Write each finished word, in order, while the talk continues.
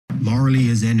Marley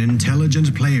is an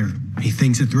intelligent player. He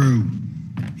thinks it through.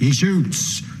 He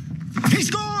shoots. He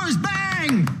scores!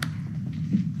 Bang!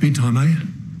 Bedtime, eh?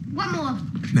 One more.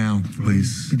 Now,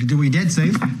 please. Do we dead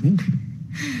safe?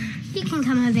 You can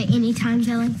come over any time,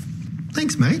 Billy.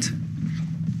 Thanks, mate.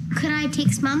 Could I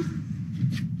text Mum?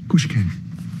 Of course you can.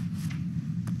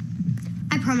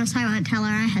 I promise I won't tell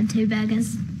her I had 2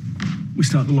 burgers. We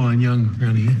start the line young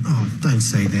around here. Oh, don't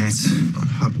say that.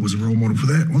 Harper was a role model for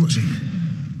that, wasn't she?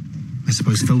 I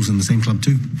suppose Phil's in the same club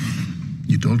too.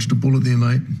 You dodged a bullet there,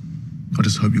 mate. I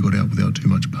just hope you got out without too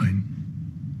much pain.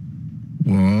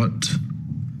 What?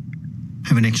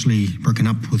 Haven't actually broken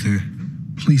up with her.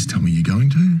 Please tell me you're going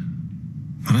to.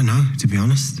 I don't know, to be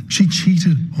honest. She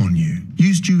cheated on you.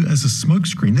 Used you as a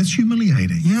smokescreen. That's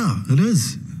humiliating. Yeah, it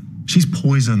is. She's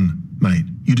poison, mate.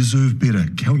 You deserve better.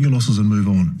 Count your losses and move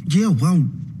on. Yeah, well,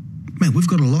 mate, we've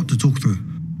got a lot to talk through.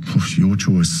 Your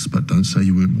choice, but don't say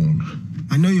you weren't warned.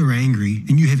 I know you're angry,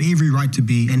 and you have every right to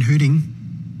be, and hurting.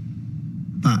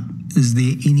 But is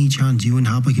there any chance you and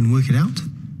Harper can work it out?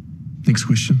 Next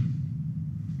question.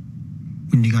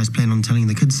 When do you guys plan on telling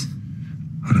the kids?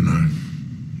 I don't know.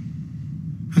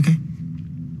 Okay.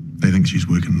 They think she's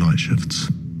working night shifts,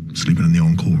 sleeping in the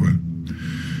on-call room.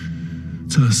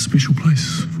 It's a special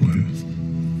place for her.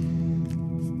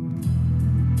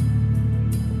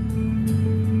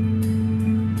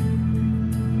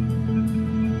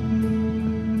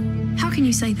 How can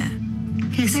you say that?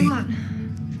 Cassie. Say what?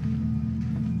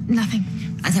 Nothing.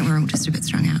 I think we're all just a bit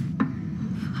strung out.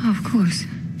 Oh, of course.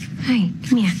 Hey,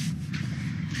 come here.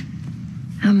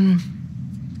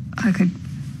 I could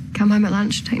come home at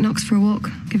lunch, take Knox for a walk,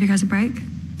 give you guys a break.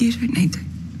 You don't need to.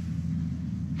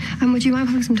 Would you mind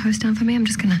putting some toast down for me? I'm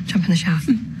just gonna jump in the shower.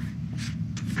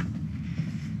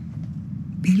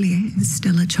 Pele is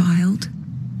still a child.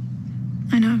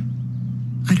 I know.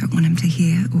 I don't want him to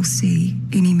hear or see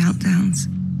any meltdowns.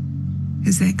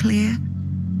 Is that clear?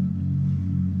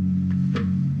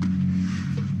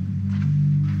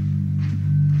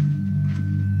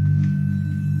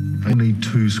 I need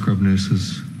 2 scrub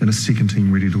nurses and a second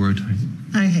team ready to rotate.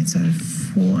 Okay, so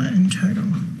 4 in total.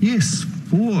 Yes,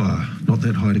 4. Not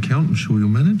that high to count. I'm sure you'll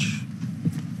manage.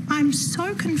 I'm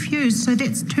so confused. So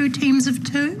that's 2 teams of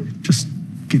 2? Just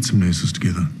get some nurses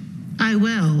together. I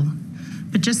will.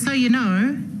 But just so you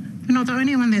know, you're not the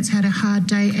only one that's had a hard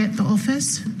day at the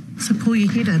office. So pull your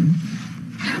head in.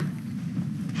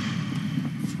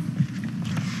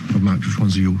 I've marked which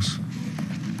ones are yours.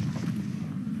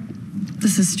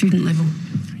 This is student level.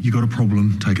 You got a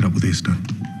problem, take it up with Esther.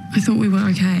 I thought we were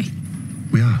okay.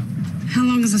 We are. How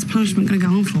long is this punishment going to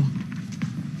go on for?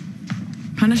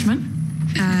 Punishment?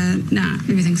 Nah,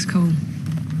 everything's cool.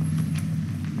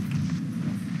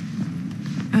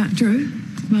 Drew,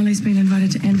 Marley's been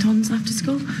invited to Anton's after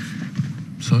school.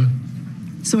 So?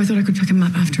 So I thought I could pick him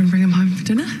up after and bring him home for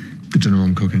dinner. The dinner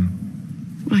I'm cooking.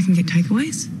 I can get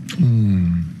takeaways.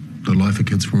 The life of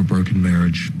kids from a broken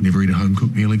marriage. Never eat a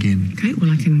home-cooked meal again. Okay,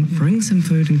 well, I can bring some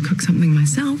food and cook something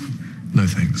myself. No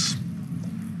thanks.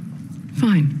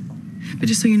 Fine. But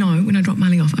just so you know, when I drop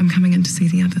Marley off, I'm coming in to see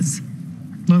the others.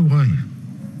 No way.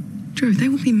 Drew, they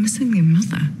will be missing their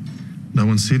mother. No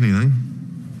one said anything.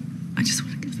 I just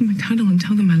want to give them a cuddle and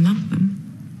tell them I love them.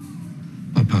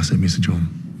 I'll pass that message on.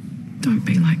 Don't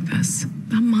be like this.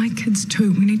 They're my kids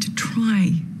too. We need to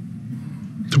try.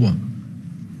 To what?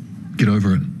 Get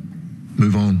over it.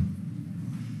 Move on.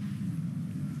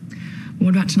 What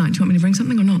about tonight? Do you want me to bring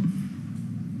something or not?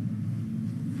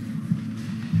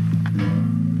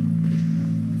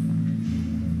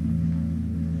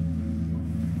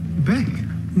 You're back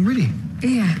already.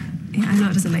 Yeah, I know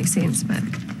it doesn't make sense, but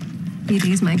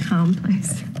BD is my calm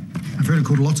place. I've heard it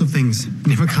called lots of things,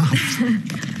 never calm.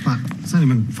 But it's only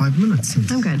been 5 minutes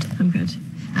since. I'm good.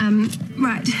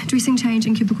 Right, dressing change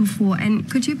in cubicle 4, and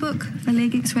could you book a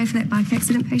leg x-ray for that bike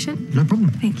accident patient? No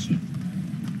problem. Thank you.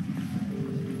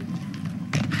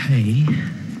 Hey,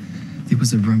 there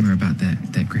was a rumour about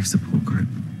that grief support group.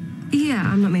 Yeah,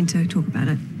 I'm not meant to talk about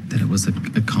it. That it was a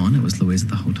con, it was Louisa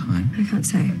the whole time. I can't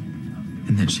say.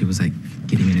 And that she was like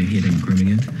getting in her head and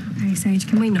grooming her. Hey, Sage,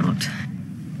 can we not?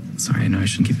 Sorry, I know I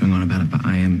shouldn't keep going on about it, but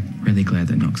I am really glad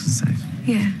that Knox is safe.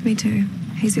 Yeah, me too.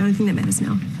 He's the only thing that matters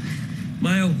now.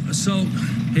 Male, assault,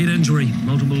 head injury,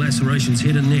 multiple lacerations,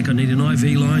 head and neck. I need an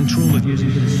IV line, trauma.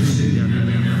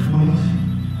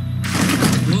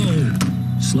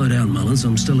 Whoa! Slow down, Mullens.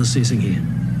 I'm still assessing here.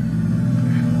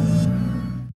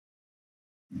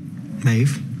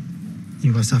 Maeve,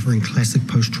 you are suffering classic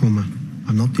post-trauma.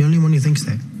 I'm not the only one who thinks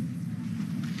that.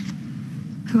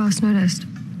 Who else noticed?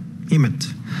 Emmett.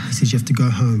 He says you have to go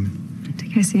home. To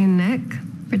Cassie and Nick,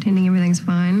 pretending everything's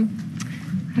fine.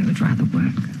 I would rather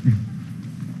work.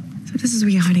 So this is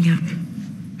where you're hiding out.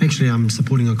 Actually, I'm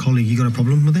supporting a colleague. You got a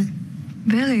problem with that?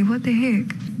 Billy, what the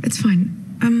heck? It's fine.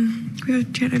 Can we have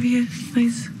a chat over here,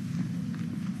 please?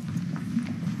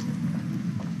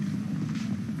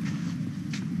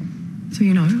 So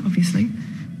you know, obviously.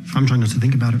 I'm trying not to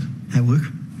think about it at work.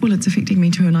 Well, it's affecting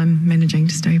me too, and I'm managing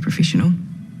to stay professional.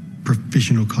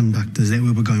 Professional conduct. Is that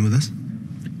where we're going with this?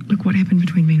 Look, what happened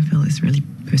between me and Phil is really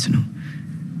personal.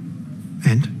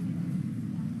 And?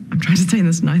 I'm trying to say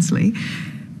this nicely.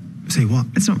 Say what?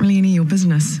 It's not really any of your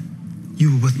business.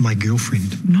 You were with my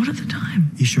girlfriend. Not at the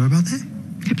time. You sure about that?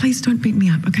 Okay, please don't beat me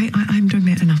up, okay? I'm doing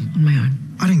that enough on my own.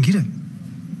 I don't get it.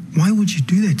 Why would you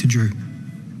do that to Drew?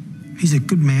 He's a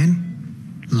good man.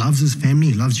 Loves his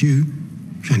family, loves you.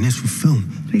 And as for Phil...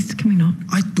 Please, can we not?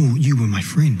 I thought you were my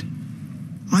friend.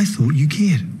 I thought you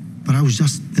cared. But I was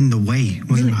just in the way,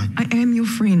 wasn't really? I? I am your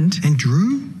friend. And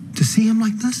Drew? To see him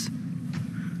like this?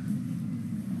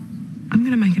 I'm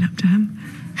going to make it up to him.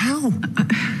 How?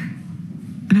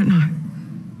 I don't know.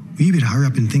 Well, you better hurry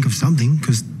up and think of something,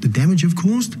 because the damage you've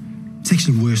caused, it's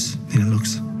actually worse than it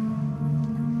looks.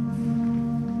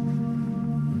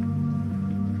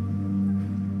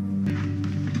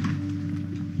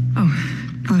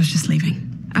 Oh, I was just leaving.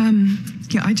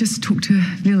 Yeah, I just talked to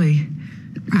Vili.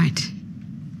 Right.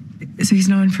 So he's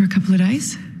known for a couple of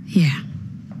days? Yeah.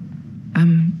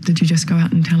 Did you just go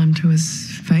out and tell him to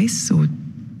his face, or...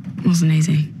 Wasn't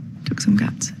easy. Took some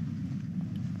guts.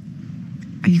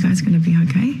 Are you guys going to be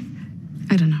okay?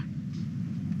 I don't know.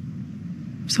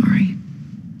 Sorry.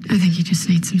 I think you just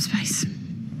need some space.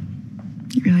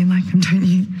 You really like him, don't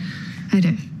you? I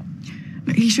do.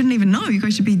 No, he shouldn't even know. You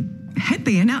guys should be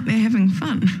happy and out there having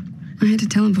fun. I had to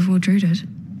tell him before Drew did.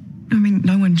 I mean,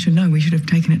 no one should know. We should have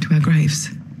taken it to our graves.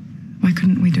 Why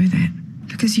couldn't we do that?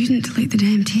 Because you didn't delete the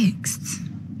damn texts.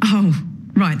 Oh,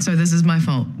 right, so this is my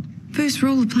fault. First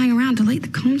rule of playing around, delete the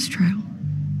comms trail.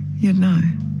 You'd know.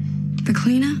 The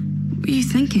cleaner? What are you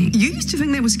thinking? You used to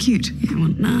think that was cute. Yeah,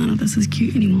 well, none of this is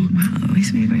cute anymore. Well, at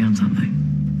least we agree on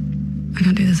something. I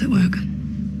can't do this at work.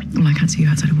 Well, I can't see you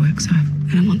outside of work, so...